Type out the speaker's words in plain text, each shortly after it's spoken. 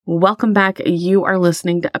Welcome back. You are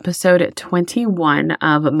listening to episode 21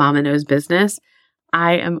 of Mama Knows Business.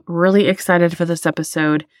 I am really excited for this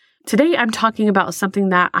episode. Today, I'm talking about something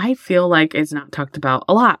that I feel like is not talked about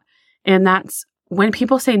a lot. And that's when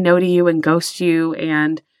people say no to you and ghost you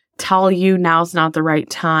and tell you now's not the right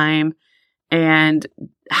time, and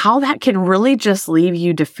how that can really just leave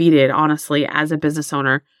you defeated, honestly, as a business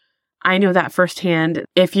owner. I know that firsthand.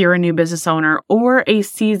 If you're a new business owner or a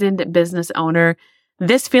seasoned business owner,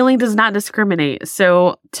 this feeling does not discriminate.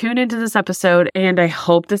 So tune into this episode, and I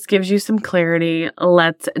hope this gives you some clarity.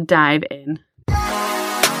 Let's dive in.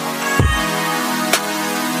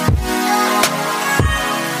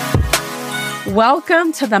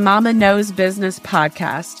 Welcome to the Mama Knows Business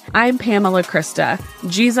podcast. I'm Pamela Krista,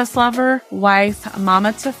 Jesus lover, wife,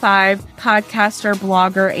 mama to 5, podcaster,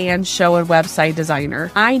 blogger, and show and website designer.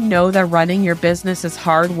 I know that running your business is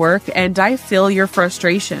hard work, and I feel your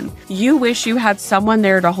frustration. You wish you had someone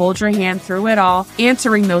there to hold your hand through it all,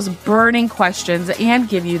 answering those burning questions and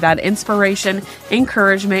give you that inspiration,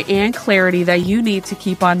 encouragement, and clarity that you need to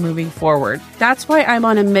keep on moving forward. That's why I'm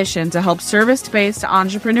on a mission to help service-based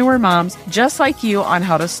entrepreneur moms just like you on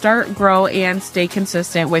how to start, grow, and stay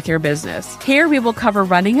consistent with your business. Here we will cover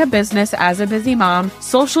running a business as a busy mom,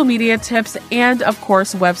 social media tips, and of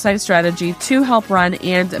course, website strategy to help run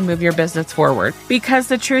and move your business forward. Because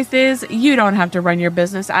the truth is, you don't have to run your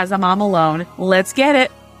business as a mom alone. Let's get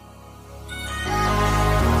it.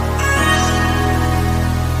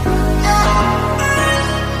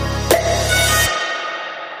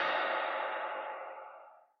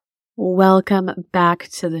 Welcome back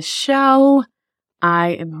to the show. I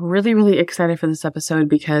am really excited for this episode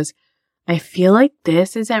because I feel like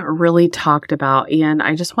this isn't really talked about, and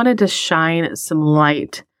I just wanted to shine some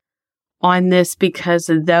light on this because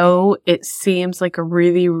though it seems like a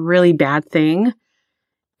really bad thing,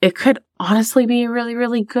 it could honestly be a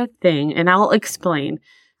really good thing, and I'll explain.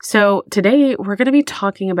 So today we're going to be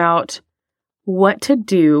talking about what to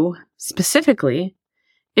do specifically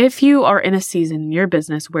if you are in a season in your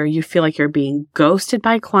business where you feel like you're being ghosted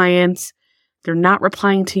by clients, they're not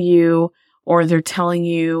replying to you, or they're telling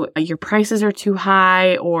you your prices are too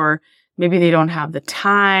high, or maybe they don't have the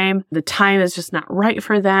time is just not right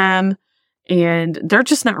for them, and they're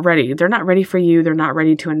just not ready. They're not ready for you. They're not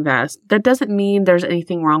ready to invest. That doesn't mean there's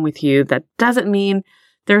anything wrong with you. That doesn't mean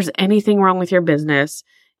there's anything wrong with your business.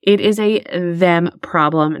 It is a them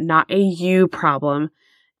problem, not a you problem.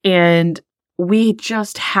 And we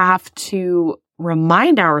just have to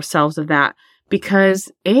remind ourselves of that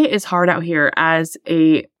because it is hard out here as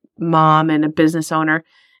a mom and a business owner.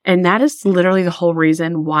 And that is literally the whole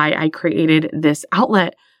reason why I created this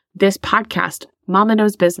outlet, this podcast, Mama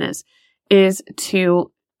Knows Business, is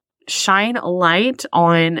to shine a light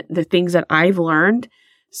on the things that I've learned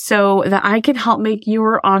so that I can help make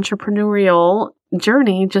your entrepreneurial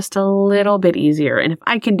journey just a little bit easier. And if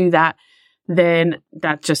I can do that, then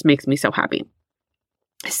that just makes me so happy.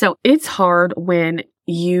 So it's hard when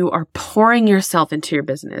you are pouring yourself into your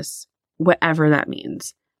business, whatever that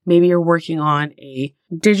means. Maybe you're working on a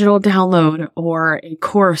digital download or a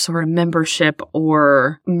course or a membership,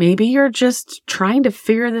 or maybe you're just trying to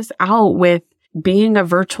figure this out with being a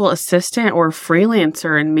virtual assistant or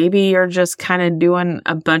freelancer, and maybe you're just kind of doing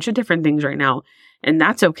a bunch of different things right now, and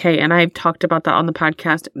that's okay. And I've talked about that on the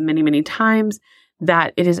podcast many times,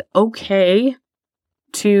 that it is okay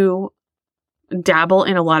to dabble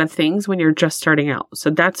in a lot of things when you're just starting out.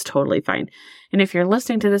 So that's totally fine. And if you're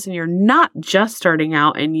listening to this and you're not just starting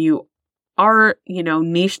out and you are,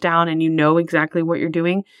 niche down and you know exactly what you're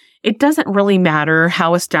doing, it doesn't really matter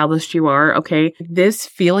how established you are, okay? This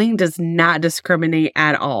feeling does not discriminate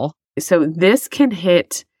at all. So this can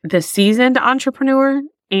hit the seasoned entrepreneur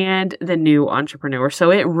and the new entrepreneur.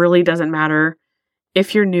 So it really doesn't matter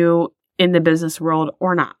if you're new in the business world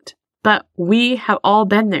or not. But we have all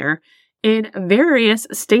been there in various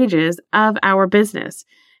stages of our business.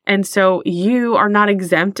 And so you are not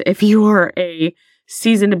exempt if you are a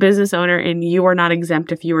seasoned business owner, and you are not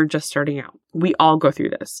exempt if you are just starting out. We all go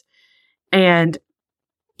through this. And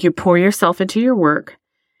you pour yourself into your work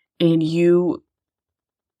and you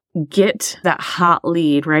get that hot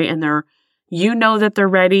lead, right? And you know that they're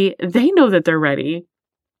ready. They know that they're ready,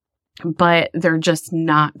 but they're just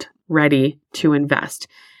not ready to invest.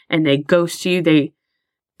 And they ghost you. They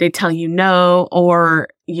tell you no, or,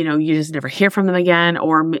 you just never hear from them again.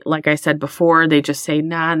 Or like I said before, they just say,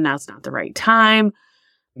 nah, now's not the right time.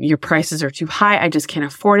 Your prices are too high. I just can't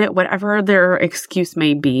afford it. Whatever their excuse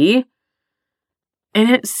may be. And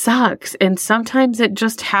it sucks. And sometimes it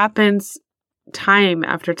just happens time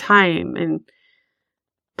after time. And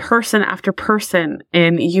person after person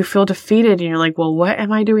and you feel defeated and you're like, well, what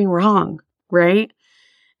am I doing wrong? Right?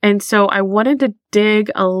 And so I wanted to dig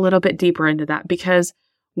a little bit deeper into that because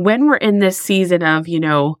when we're in this season of,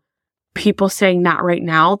 people saying not right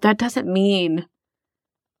now, that doesn't mean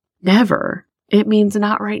never. It means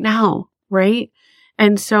not right now, right?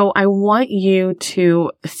 And so I want you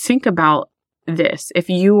to think about this. If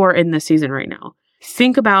you are in this season right now,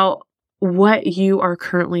 think about what you are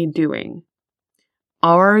currently doing.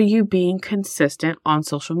 Are you being consistent on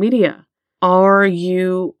social media? Are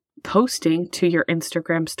you posting to your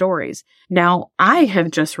Instagram stories? Now, I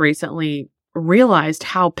have just recently realized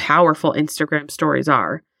how powerful Instagram stories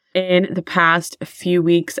are. In the past few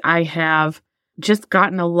weeks, I have just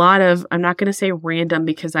gotten a lot of, I'm not going to say random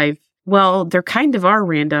because they're kind of are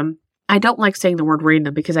random. I don't like saying the word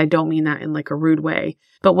random because I don't mean that in like a rude way.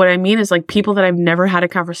 But what I mean is like people that I've never had a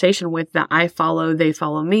conversation with that I follow, they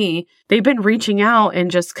follow me. They've been reaching out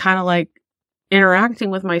and just kind of like interacting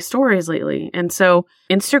with my stories lately. And so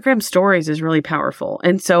Instagram stories is really powerful.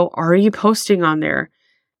 And so are you posting on there?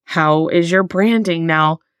 How is your branding?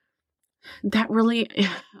 Now, that really,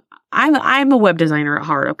 I'm a web designer at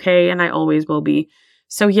heart, okay? And I always will be.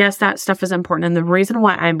 So yes, that stuff is important. And the reason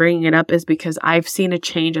why I'm bringing it up is because I've seen a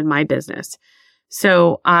change in my business.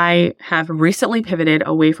 So I have recently pivoted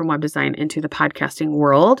away from web design into the podcasting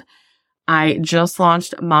world. I just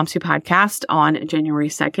launched Moms Who Podcast on January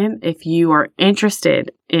 2nd. If you are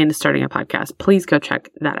interested in starting a podcast, please go check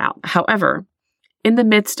that out. However, in the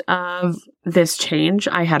midst of this change,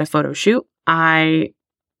 I had a photo shoot. I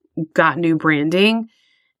got new branding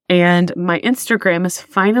and my Instagram is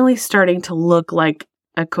finally starting to look like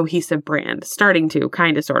a cohesive brand, starting to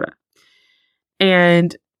kind of, sort of.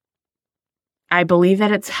 And I believe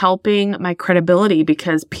that it's helping my credibility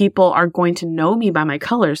because people are going to know me by my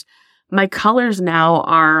colors. My colors now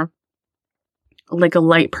are like a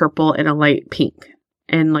light purple and a light pink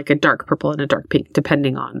and like a dark purple and a dark pink,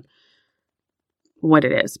 depending on what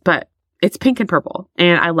it is. But it's pink and purple.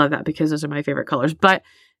 And I love that because those are my favorite colors. But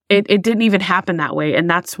it didn't even happen that way. And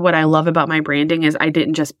that's what I love about my branding is I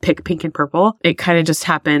didn't just pick pink and purple. It kind of just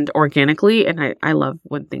happened organically. And I love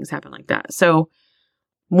when things happen like that. So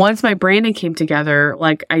once my branding came together,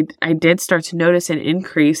 like I did start to notice an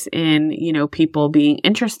increase in, people being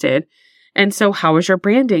interested. And so how is your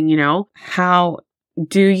branding? How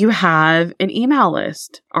do you have an email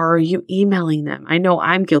list? Are you emailing them? I know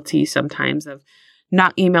I'm guilty sometimes of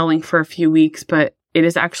not emailing for a few weeks, but it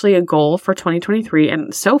is actually a goal for 2023.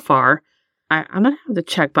 And so far, I'm going to have to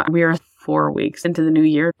check, but we are 4 weeks into the new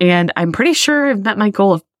year. And I'm pretty sure I've met my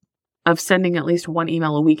goal of sending at least one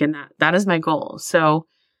email a week. And that is my goal. So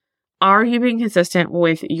are you being consistent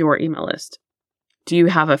with your email list? Do you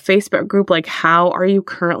have a Facebook group? Like, how are you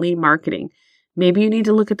currently marketing? Maybe you need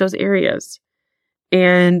to look at those areas.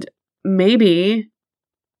 And maybe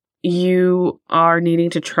you are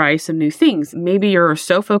needing to try some new things. Maybe you're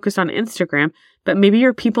so focused on Instagram, but maybe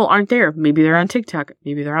your people aren't there. Maybe they're on TikTok.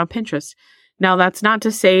 Maybe they're on Pinterest. Now, that's not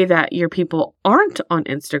to say that your people aren't on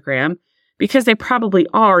Instagram because they probably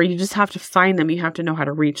are. You just have to find them. You have to know how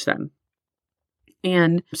to reach them.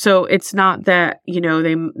 And so it's not that,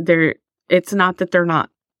 it's not that they're not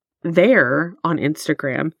there on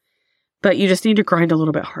Instagram, but you just need to grind a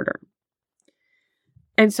little bit harder.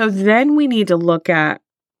 And so then we need to look at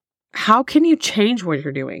how can you change what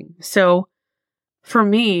you're doing? So for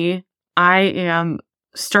me, I am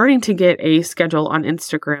starting to get a schedule on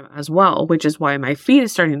Instagram as well, which is why my feed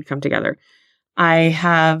is starting to come together. I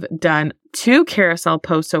have done 2 carousel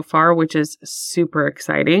posts so far, which is super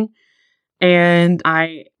exciting. And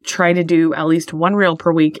I try to do at least 1 reel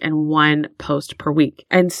per week and 1 post per week.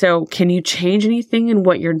 And so can you change anything in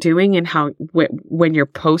what you're doing and how, when you're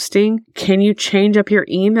posting? Can you change up your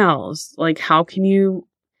emails? Like, how can you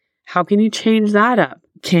change that up?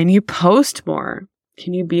 Can you post more?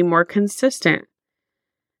 Can you be more consistent?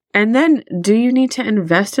 And then do you need to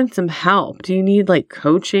invest in some help? Do you need like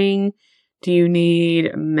coaching? Do you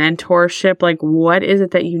need mentorship? Like, what is it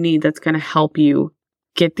that you need that's going to help you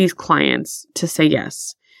get these clients to say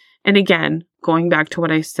yes? And again, going back to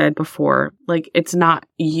what I said before, like it's not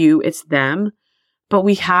you, it's them. But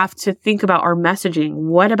we have to think about our messaging.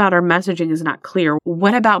 What about our messaging is not clear?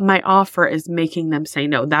 What about my offer is making them say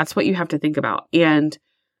no? That's what you have to think about. And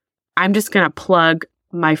I'm just going to plug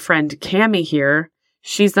my friend Cami here.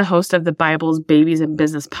 She's the host of the Bibles, Babies, and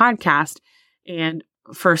Business podcast. And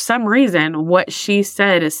for some reason, what she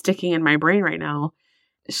said is sticking in my brain right now.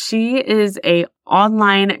 She is a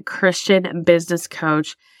online Christian business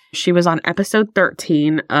coach. She was on episode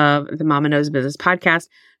 13 of the Mama Knows Business podcast.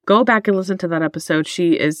 Go back and listen to that episode.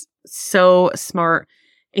 She is so smart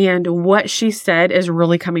And what she said is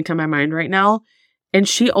really coming to my mind right now. And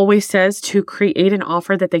she always says to create an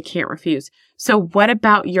offer that they can't refuse. So what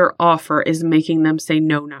about your offer is making them say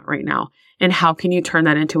no, not right now? And how can you turn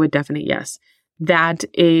that into a definite yes? That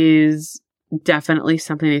is definitely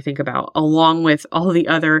something to think about, along with all the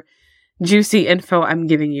other juicy info I'm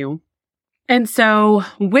giving you. And so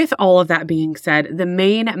with all of that being said, the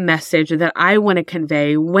main message that I want to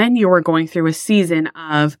convey when you're going through a season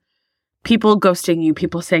of people ghosting you,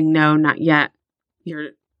 people saying, no, not yet, you're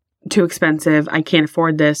too expensive, I can't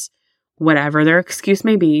afford this, whatever their excuse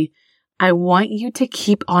may be, I want you to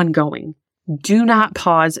keep on going. Do not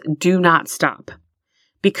pause. Do not stop.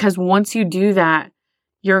 Because once you do that,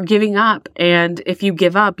 you're giving up. And if you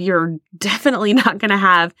give up, you're definitely not going to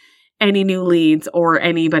have any new leads or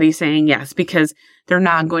anybody saying yes, because they're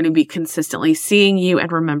not going to be consistently seeing you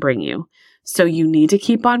and remembering you. So you need to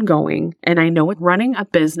keep on going. And I know running a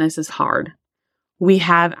business is hard. We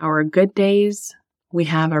have our good days. We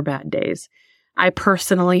have our bad days. I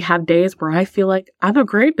personally have days where I feel like I'm a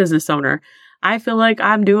great business owner. I feel like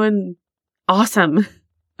I'm doing awesome.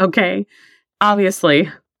 Okay. Obviously,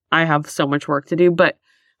 I have so much work to do, but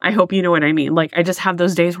I hope you know what I mean. Like, I just have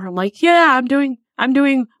those days where I'm like, yeah, I'm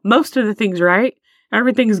doing most of the things right.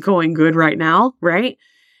 Everything's going good right now. Right.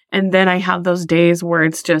 And then I have those days where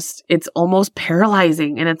it's almost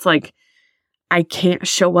paralyzing. And it's like, I can't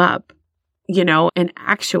show up, and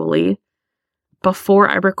actually, before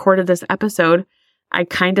I recorded this episode, I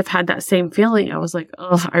kind of had that same feeling. I was like,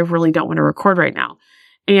 oh, I really don't want to record right now.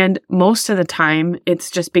 And most of the time, it's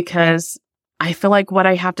just because I feel like what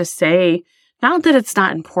I have to say, not that it's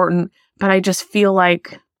not important, but I just feel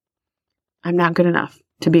like I'm not good enough,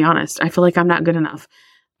 to be honest. I feel like I'm not good enough.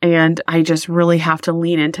 And I just really have to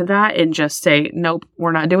lean into that and just say, nope,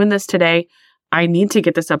 we're not doing this today. I need to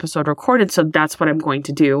get this episode recorded. So that's what I'm going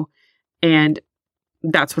to do. And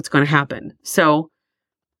that's what's going to happen. So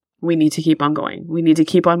we need to keep on going. We need to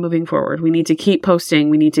keep on moving forward. We need to keep posting.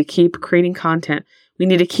 We need to keep creating content. We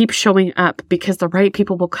need to keep showing up because the right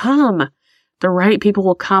people will come. The right people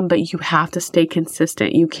will come, but you have to stay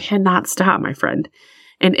consistent. You cannot stop, my friend.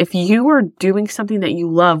 And if you are doing something that you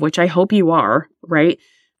love, which I hope you are, right?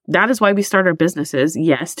 That is why we start our businesses.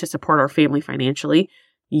 Yes, to support our family financially.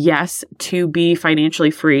 Yes, to be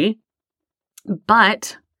financially free.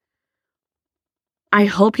 But I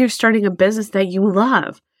hope you're starting a business that you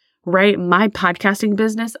love, right? My podcasting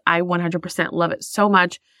business, I 100% love it so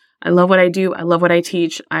much. I love what I do. I love what I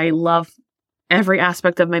teach. I love every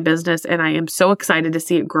aspect of my business, and I am so excited to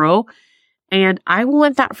see it grow. And I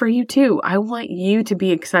want that for you too. I want you to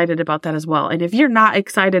be excited about that as well. And if you're not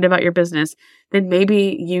excited about your business, then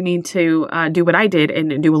maybe you need to do what I did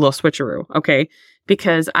and do a little switcheroo, okay?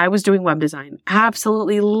 Because I was doing web design.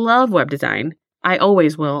 Absolutely love web design. I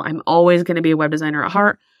always will. I'm always going to be a web designer at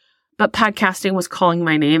heart, but podcasting was calling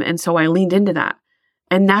my name. And so I leaned into that.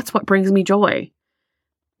 And that's what brings me joy.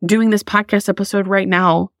 Doing this podcast episode right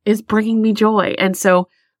now is bringing me joy. And so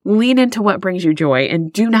lean into what brings you joy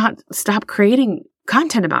and do not stop creating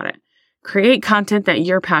content about it. Create content that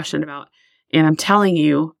you're passionate about. And I'm telling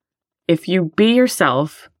you, if you be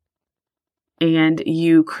yourself and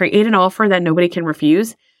you create an offer that nobody can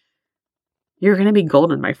refuse, you're going to be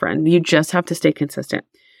golden, my friend. You just have to stay consistent.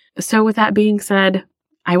 So with that being said,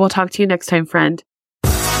 I will talk to you next time, friend.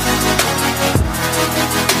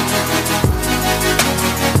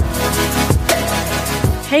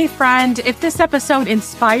 Hey friend, if this episode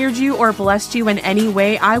inspired you or blessed you in any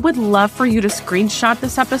way, I would love for you to screenshot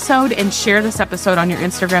this episode and share this episode on your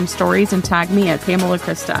Instagram stories and tag me at Pamela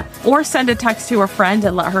Krista. Or send a text to a friend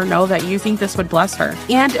and let her know that you think this would bless her.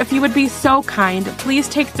 And if you would be so kind, please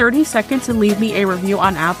take 30 seconds and leave me a review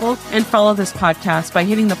on Apple and follow this podcast by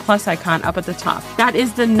hitting the plus icon up at the top. That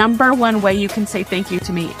is the number one way you can say thank you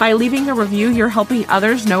to me. By leaving a review, you're helping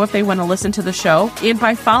others know if they want to listen to the show. And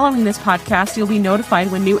by following this podcast, you'll be notified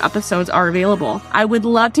when new episodes are available. I would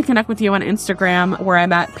love to connect with you on Instagram, where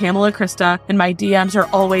I'm at Pamela Krista, and my DMs are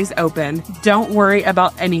always open. Don't worry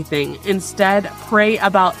about anything. Instead, pray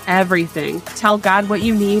about everything. Tell God what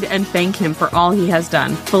you need and thank Him for all He has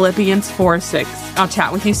done. Philippians 4:6. I'll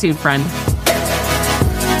chat with you soon, friend.